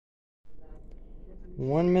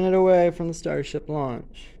1 minute away from the Starship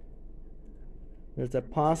launch. There's a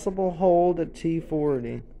possible hold at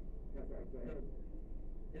T40.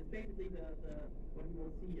 It's basically what you will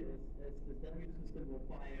see is the deluge system will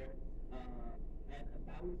fire at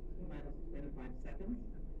about -25 seconds.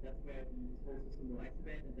 That's where the whole system will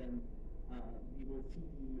activate, and then you will see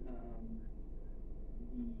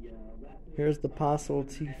here's the possible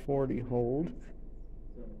T40 hold.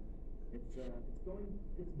 So it's going.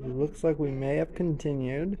 It looks like we may have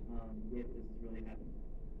continued. If this is really happening.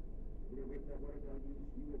 You will be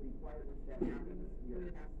quiet when that happens.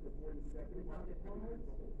 You're past the 40-second mark.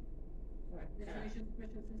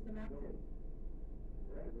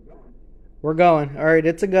 We're going. All right,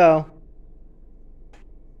 it's a go.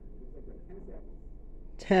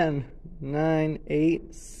 10, 9,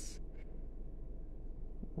 8,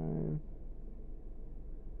 5.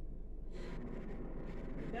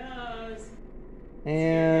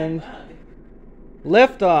 And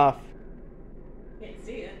liftoff. Can't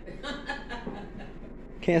see it.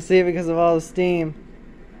 Can't see it because of all the steam.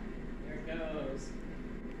 There it goes.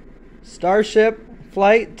 Starship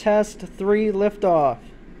Flight Test 3 liftoff.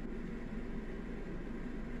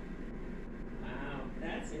 Wow,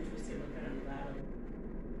 that's interesting looking on the bottom.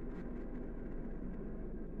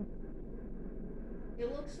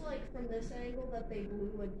 It looks like from this angle that they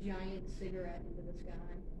blew a giant cigarette into the sky.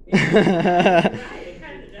 Right, it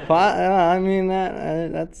kind of does. I mean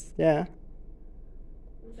that's yeah.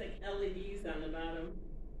 Looks like LEDs on the bottom.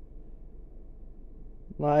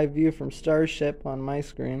 Live view from Starship on my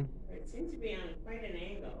screen. It seems to be on quite an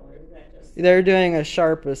angle, or is that just... They're doing a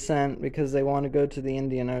sharp ascent because they want to go to the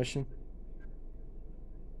Indian Ocean.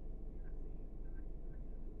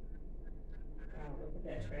 Wow, look at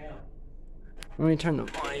that trail. Let me turn the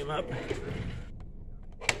volume up.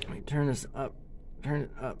 Let me turn this up. Turn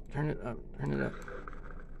it up. Turn it up. Turn it up.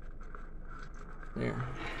 There.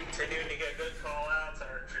 Continuing to get good call outs.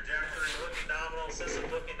 Our trajectory looking nominal. System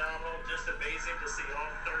looking nominal. Just amazing to see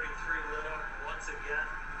all 33 lit up once again.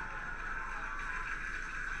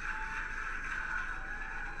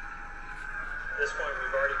 At this point,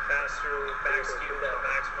 we've already passed through max Q, that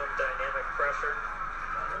maximum dynamic pressure.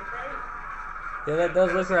 Yeah, that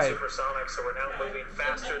does look right. Supersonic, so we're now moving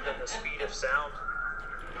faster than the speed of sound.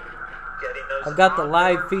 I've got the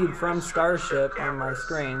live feed from Starship on my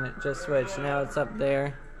screen. It just switched. Now it's up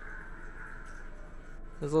there.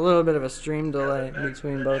 There's a little bit of a stream delay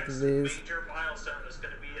between both of these. Major milestone is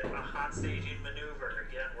going to be a hot staging maneuver.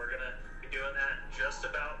 Again, we're going to be doing that in just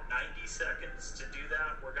about 90 seconds. To do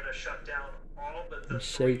that, we're going to shut down all but the I'm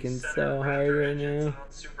shaking so hard right now.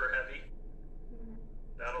 Super heavy.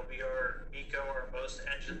 That'll be our MECO, our most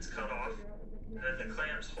engines cut off. And then the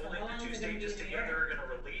clamps holding the two stages together are going to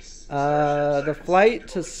release. The flight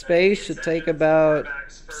to space should take about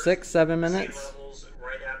 6-7 minutes.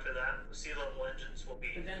 Right after that, the sea level engines will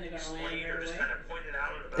be displayed or just kind of pointed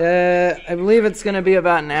out. I believe it's going to be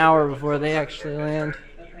about an hour before they actually land.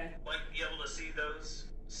 Might be able to see those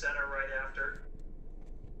center right after.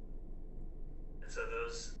 And so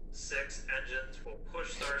those 6 engines will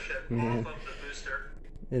push Starship off of the booster.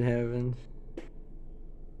 It happens.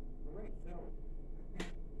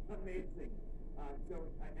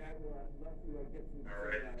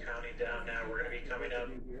 Alright, counting down now. We're going to be coming up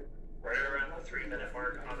right around the 3-minute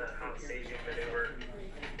mark on that hot staging maneuver.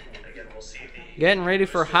 Again, we'll see the... Getting ready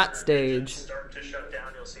for hot stage. Start to shut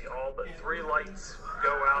down. You'll see all but 3 lights go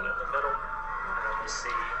out in the middle. And then we'll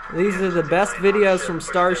see... These are the best videos from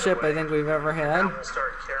Starship I think we've ever had. We'll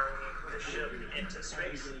start carrying the ship into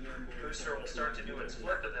space. The booster will start to do its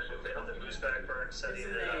flip and then move into the boost back burn, setting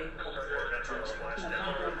it up before eventual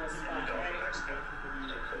splashdown in the Gulf of Mexico.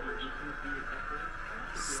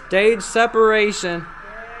 Stage separation.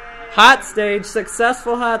 Hot stage.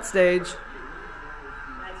 Successful hot stage. That's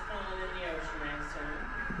falling in the ocean next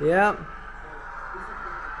time. Yep.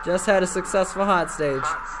 Just had a successful hot stage.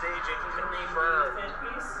 Hot staging confirmed.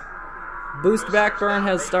 Boost back burn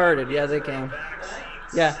has started. Yeah, they came.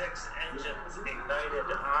 Yeah. 6 engines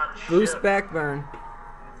ignited on Boost ship. back burn.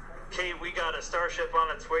 Kate, we got a Starship on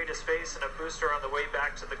its way to space and a booster on the way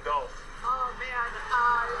back to the Gulf. Oh man,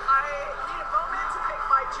 I need a moment to pick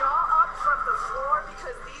my jaw up from the floor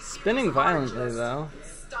because these Spinning violently though.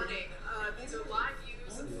 stunning. These are live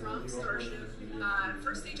views from Starship.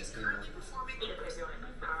 First stage is currently performing.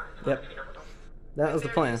 Yep. That was the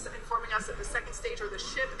plan. Informing us that the second stage or the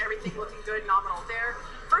ship, everything looking good, nominal there.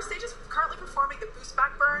 First stage is currently performing the boost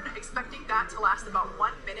back burn, expecting that to last about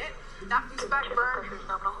 1 minute. That boost back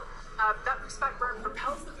burn,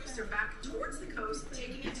 propels the booster back towards the coast,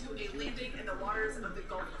 taking it to a landing in the waters of the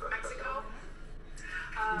Gulf of Mexico.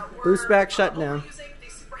 Boost back shutdown. Using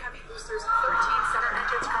these super heavy boosters, 13 center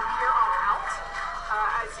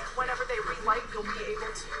they relight, you'll be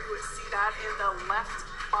able to see that in the left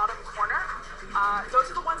bottom corner.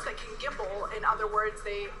 Those are the ones that can gimbal. In other words,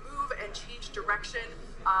 they move and change direction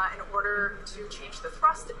in order to change the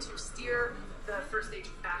thrust to steer the first stage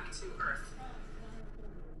back to Earth.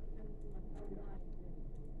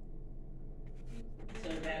 So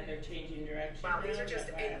that they're changing direction. Wow, these are just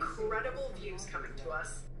Right. incredible views coming to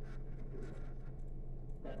us.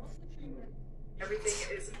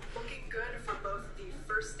 Everything is looking good for both the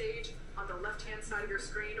first stage on the left-hand side of your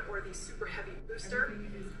screen, or the super heavy booster,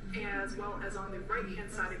 as well as on the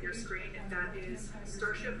right-hand side of your screen, that is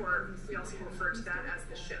Starship, or we also refer to that as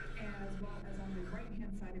the ship.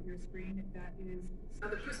 Now,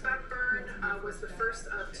 the pushback burn was the first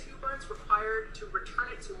of 2 burns required to return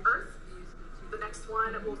it to Earth. The next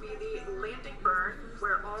one will be the landing burn,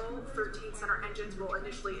 where all 13 center engines will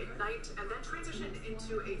initially ignite and then transition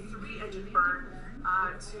into a 3-engine burn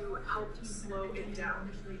to help slow it down.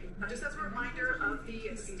 Now, just as a reminder of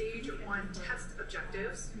the stage 1 test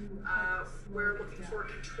objectives, we're looking for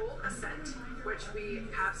controlled ascent, which we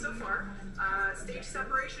have so far. Stage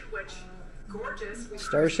separation, which gorgeous.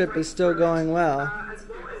 Starship is still going well. As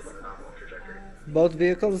well as Both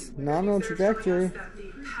vehicles, nominal trajectory. that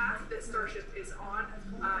the path that Starship is on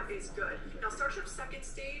is good. Now, Starship's second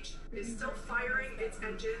stage is still firing its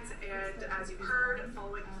engines, and as you heard,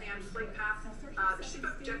 following planned flight path, the ship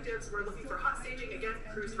objectives, we're looking for hot staging. Again,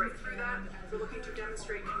 cruise right through that. We're looking to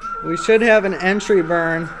demonstrate control. We should have an entry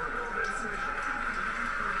burn.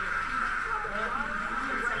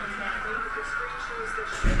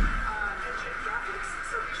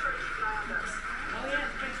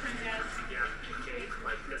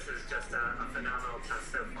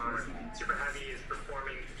 Super Heavy is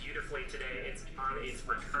performing beautifully today. It's on its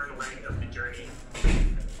return leg of the journey.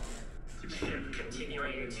 Ship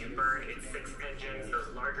continuing to burn its 6 engines, those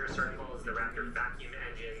larger circles, the Raptor vacuum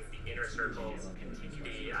engines, the inner circles,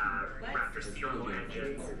 the Raptor steerable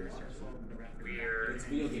engines. We're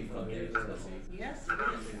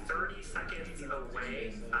about 30 seconds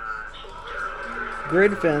away.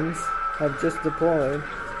 Grid fins have just deployed.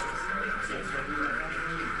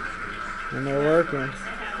 And they're working.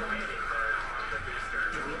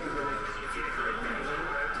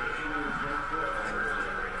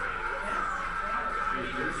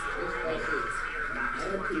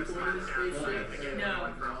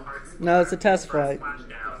 No, it's a test flight.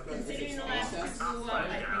 Considering the last one flew up, I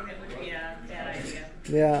think it would be a bad idea.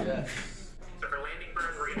 Yeah. So for landing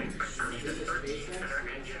burn, we're going to expect to see the 13 center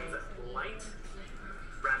engines light,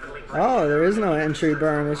 rapidly burn. Oh, there is no entry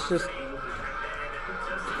burn. It's just...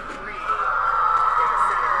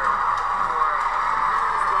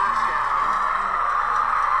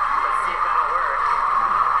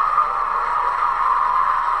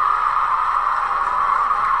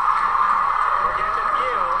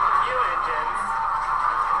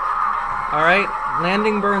 Alright,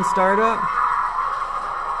 landing burn startup. And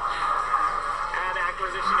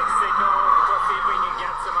acquisition of signal. We'll see if we can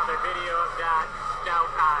get some other video of that. Now,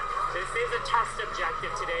 this is a test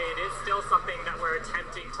objective today. It is still something that we're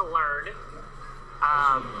attempting to learn.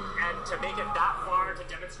 And to make it that far, to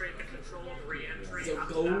demonstrate the controlled re-entry up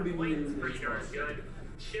to that point, is pretty darn good.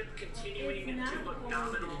 Ship continuing to look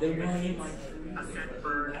nominal with ascent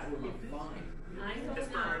burn. This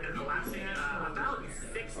burn lasting about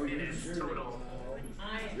 6 minutes total.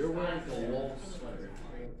 You're wearing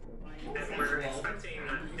And we're expecting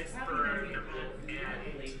this burn will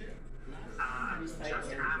end just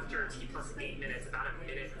after T+8 minutes, about a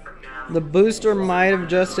minute from now. The booster might have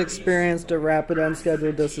just experienced a rapid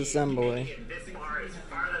unscheduled disassembly. This far is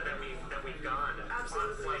farther than we've gone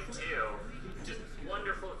on flight 2. Just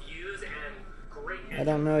wonderful views and great I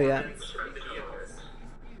don't know yet. performance from the vehicles.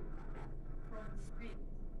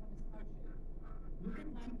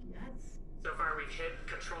 So far we've hit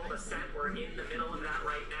controlled ascent. We're in the middle of that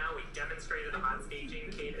right now. We demonstrated the hot staging.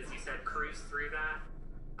 Kate, as you said, cruised through that.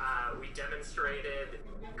 We demonstrated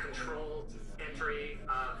controlled entry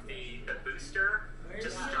of the booster.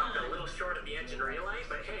 Just stopped a little short of the engine relay,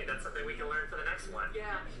 but hey, that's something we can learn for the next one.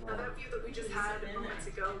 Yeah, now that view that we just had moments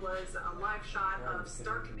ago was a live shot of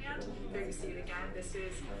Star Command. There you see it again. This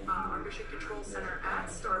is our Mission Control Center at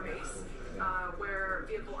Starbase, where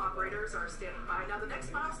vehicle operators are standing by. Now, the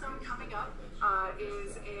next milestone coming up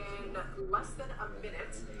is in less than a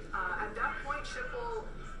minute. At that point, ship will,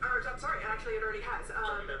 or I'm sorry, actually it already has.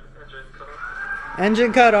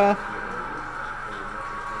 Engine cutoff.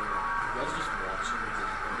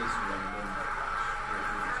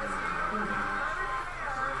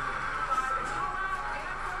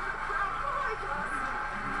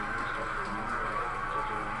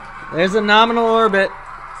 There's a nominal orbit.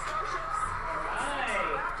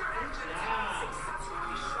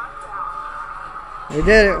 We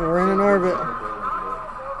did it. We're in an orbit. Insertion,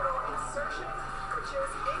 which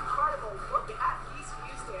is incredible. Look at these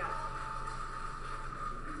views, Dan.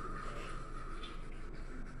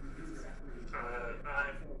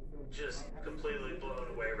 I'm just completely blown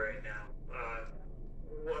away right now.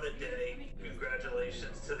 What a day.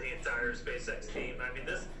 Congratulations to the entire SpaceX team. I mean,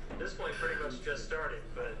 this point pretty much just started,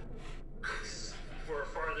 but we're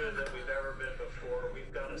farther than we've ever been before.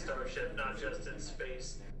 We've got a Starship not just in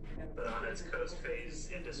space, but on its coast phase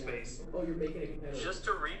into space. Just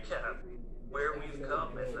to recap where we've come,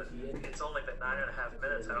 it's only been 9.5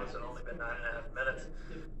 minutes. How has it only been 9.5 minutes?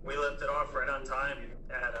 We lifted off right on time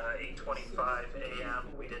at 8:25 a.m.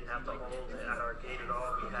 We didn't have to hold at our gate at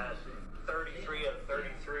all. We had 33 of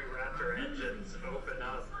 33 Raptor engines open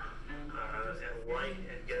up and light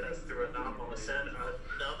and get us through a nominal ascent.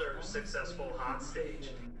 Another successful hot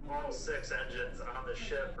stage. All 6 engines on the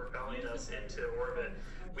ship propelling us into orbit.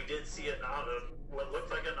 We did see what looked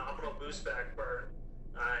like a nominal boost back burn.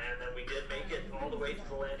 And then we did make it all the way to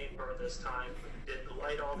the landing burn this time. We did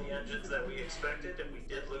light all the engines that we expected, and we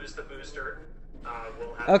did lose the booster.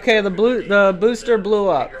 We'll have Okay, the booster blew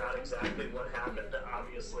up. Figure out exactly what happened,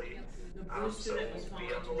 obviously. So we'll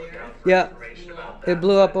be on the lookout for Yeah, information about that. it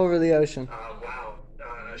blew up over the ocean. Wow,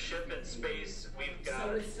 a ship in space. We've got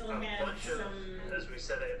So we still a have bunch of, some- as we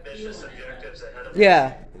said, ambitious objectives ahead of us.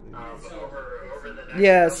 Yeah. Over the next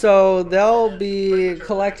Yeah, couple so of they'll minutes, be pretty much over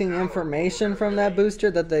collecting the next hour, information we'll from that booster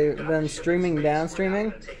that they've been streaming, We're now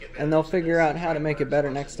downstreaming, gonna take and they'll advantage of figure this out how to make it better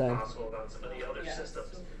next time. possible about some of the other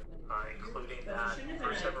systems, including that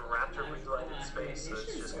first ever Raptor relight in space. So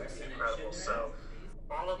it's just going to be incredible. So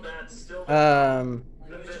all of that still. The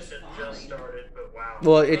mission just started, but wow.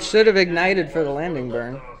 Well, it should have ignited for the landing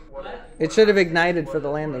burn. It should have ignited for the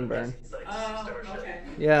landing burn. Oh, okay.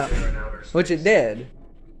 Yeah, which it did.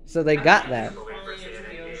 So they got that.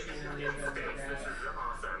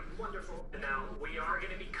 Wonderful. Now, we are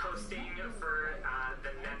going to be coasting for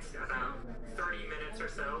the next about 30 minutes or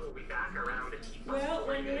so. We'll be back around the Well,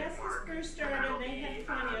 when the SS first started, they had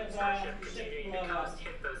plenty of Starship ship continuing blow to up. coast,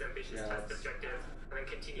 hit those ambitious test objectives, and then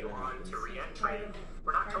continue on to Reentry.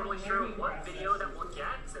 We're not totally sure what video that we'll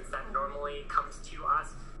get, since that normally comes to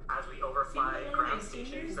us as we overfly ground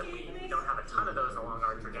stations, and we don't have a ton of those along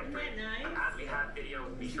our trajectory. Isn't that But nice? as we have video,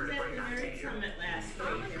 we'll be She sure was to at bring the that to Nerd you. Summit last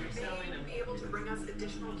week. They were selling May them. be able to bring us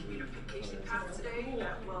additional communication paths today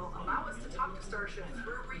that will allow us to talk to Starship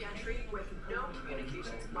through Reentry with no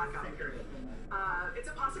communications blackout period. It's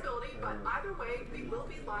a possibility, but either way, we will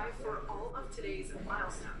be live for all of today's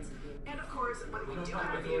milestones. And of course, when we do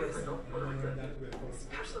have views,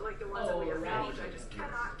 especially like the ones that we have now, which I just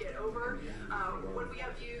cannot get over, when we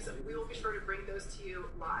have views, we will be sure to bring those to you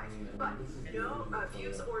live. But no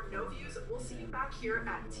views or no views, we'll see you back here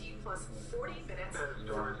at T plus 40 minutes.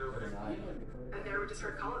 And there we just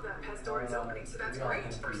heard call it that Pez door is opening, so that's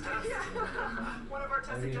great. First test. Yeah. One of our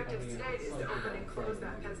test objectives today is to open and close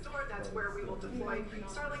that Pez door. That's where we will deploy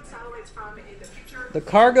Starlink satellites from in the future. The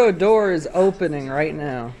cargo door is opening right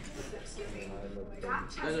now. Excuse me. That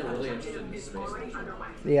test objective is already underway.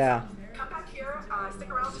 Yeah. Come back here, stick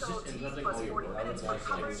around till T plus 40 minutes for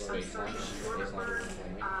coverage of Starship orbit burn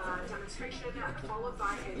demonstration, followed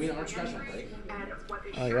by a reentry and what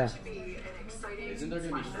is sure to be an exciting. Isn't there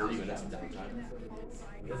going to be 40 minutes of downtime?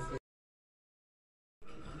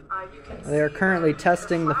 You can They are see currently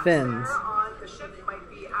testing the flaps fins. there on the ship might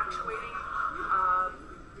be actuating.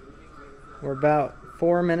 We're about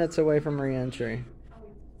 4 minutes away from reentry.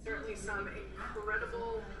 Certainly some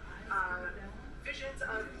incredible visions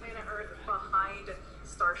of planet Earth behind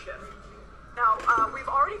Starship. Now, we've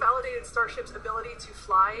already validated Starship's ability to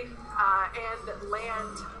fly and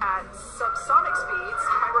land at subsonic speeds.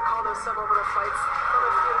 You might recall those suborbital flights from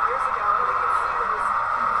a few years ago. You can see those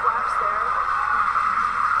flaps there.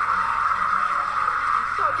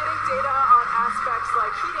 So getting data on aspects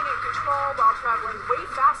like heating and control while traveling way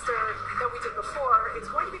faster than we did before, it's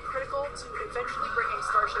going to be critical to eventually bringing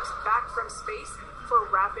starships back from space for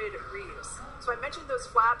rapid reuse. So I mentioned those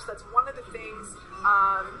flaps. That's one of the things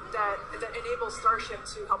that enables Starship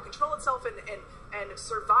to help control itself and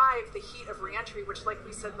survive the heat of reentry, which, like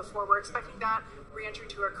we said before, we're expecting that reentry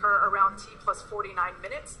to occur around T plus 49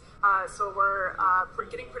 minutes. So we're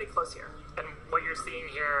getting pretty close here. And what you're seeing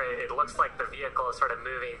here, it looks like the vehicle is sort of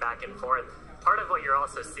moving back and forth. Part of what you're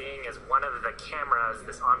also seeing is one of the cameras,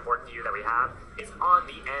 this onboard view that we have, is on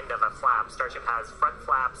the end of a flap. Starship has front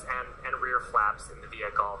flaps and rear flaps in the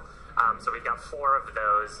vehicle. So we've got 4 of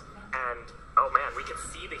those. And, oh man, we can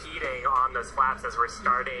see the heating on those flaps as we're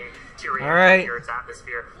starting to react to Earth's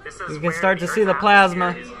atmosphere. This is You can start to see the plasma.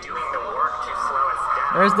 is doing the work to slow us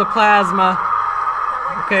down. There's the plasma.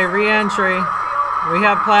 Okay, reentry. We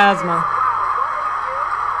have plasma. Wow, what they do.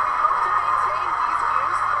 We hope to maintain these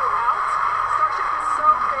views throughout. Starship is so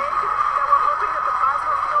big that we're hoping that the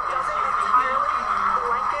plasma field doesn't entirely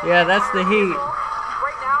blanket. Yeah, that's the heat.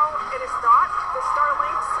 Right now, it is not. The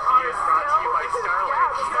Starlinks are Here's brought to you by Starlink.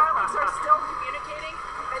 Yeah, the Starlinks are still communicating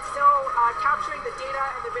and still capturing the data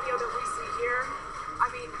and the video that we see here. I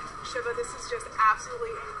mean, Shiva, this is just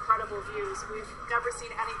absolutely incredible views. We've never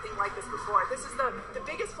seen anything like this before. This is the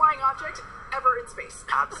biggest flying object ever in space.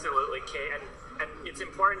 Absolutely, Kate. And it's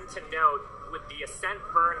important to note with the ascent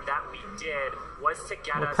burn that we did was to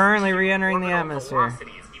get We're us currently to re-entering the orbital atmosphere.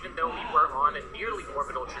 velocities, even though we were on a nearly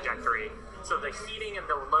orbital trajectory. So the heating and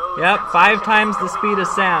the load. Yep, 5 times the speed of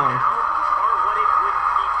sound. Are what it would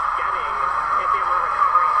be getting if it were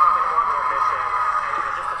recovering from an orbital mission.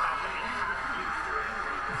 And just the fact that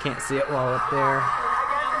Can't see it well up there. Again,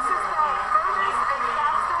 this is the furthest and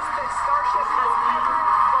fastest that Starship has ever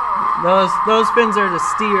flown. Those fins are to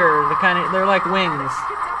steer. They're like wings.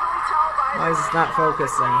 You can definitely tell by Why is it not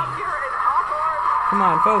focusing? here in Hawthorne. Come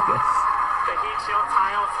on, focus. the heat shield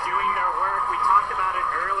tiles doing their work. We talked about it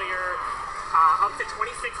earlier. Up to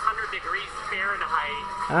 2,600 degrees Fahrenheit.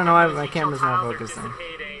 I don't know why Those my heat shield camera's not tiles are focusing.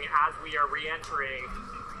 dissipating as we are re-entering.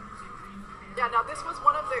 Yeah, now this was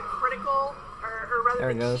one of the critical, or rather There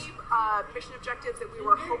it the goes. key mission objectives that we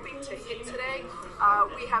were hoping to hit today.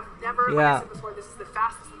 We have never, like Yeah. I said before, this is the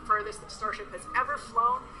fastest and furthest that Starship has ever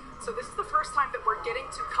flown. So this is the first time that we're getting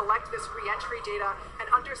to collect this re-entry data and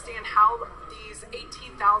understand how these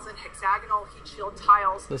 18,000 hexagonal heat shield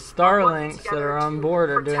tiles The are working Starlinks that together are on to board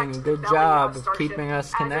are protect doing a the good belly job of of Starship keeping us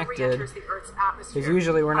as it connected. re-enters the Earth's atmosphere. Because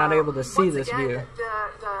usually we're not able to see Once this again, view.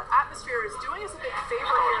 The atmosphere is doing us a big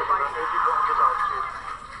favor here by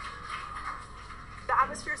the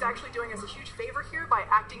atmosphere is actually doing us a huge favor here by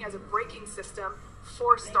acting as a braking system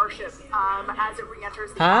for Starship as it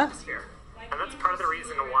re-enters the atmosphere. And that's part of the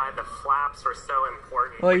reason why the flaps are so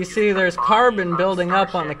important. Well, you We're see using the there's body carbon of building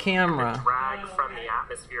up on the Starship camera. and the drag from the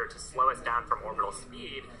atmosphere to slow us down from orbital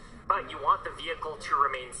speed. But you want the vehicle to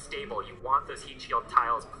remain stable. You want those heat shield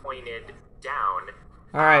tiles pointed down.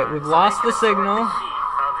 Alright, we've So lost they the can absorb signal. The heat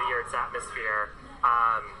of the Earth's atmosphere.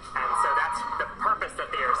 And so that's the purpose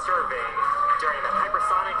that they are serving during the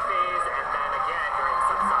hypersonic phase and then again during the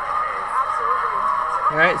subsonic phase. Absolutely.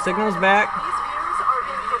 Alright, signal's back. These views are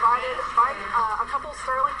being provided by a couple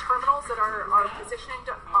Starlink terminals that are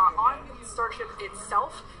positioned on Starship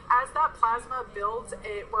itself. As that plasma builds,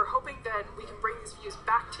 we're hoping that we can bring these views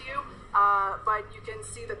back to you. But you can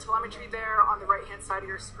see the telemetry there on the right-hand side of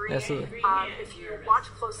your screen. Yes, sir. If you watch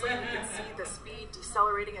closely, you can see the speed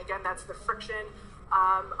decelerating. Again, that's the friction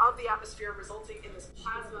of the atmosphere resulting in this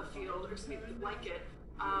plasma field, or excuse me, the blanket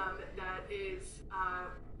that is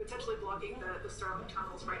potentially blocking the Starlink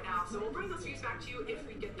tunnels right now. So we'll bring those views back to you if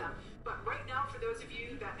we get them. But right now, for those of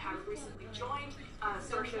you that have recently joined,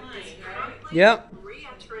 Starship is currently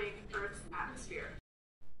re-entering Earth's atmosphere.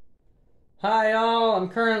 Hi all, I'm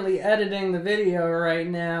currently editing the video right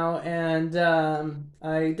now, and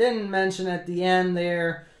I didn't mention at the end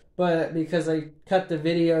there, but because I cut the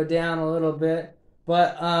video down a little bit,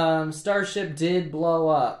 but Starship did blow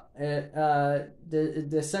up. It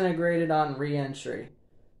disintegrated on re-entry.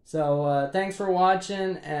 So thanks for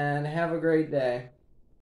watching, and have a great day.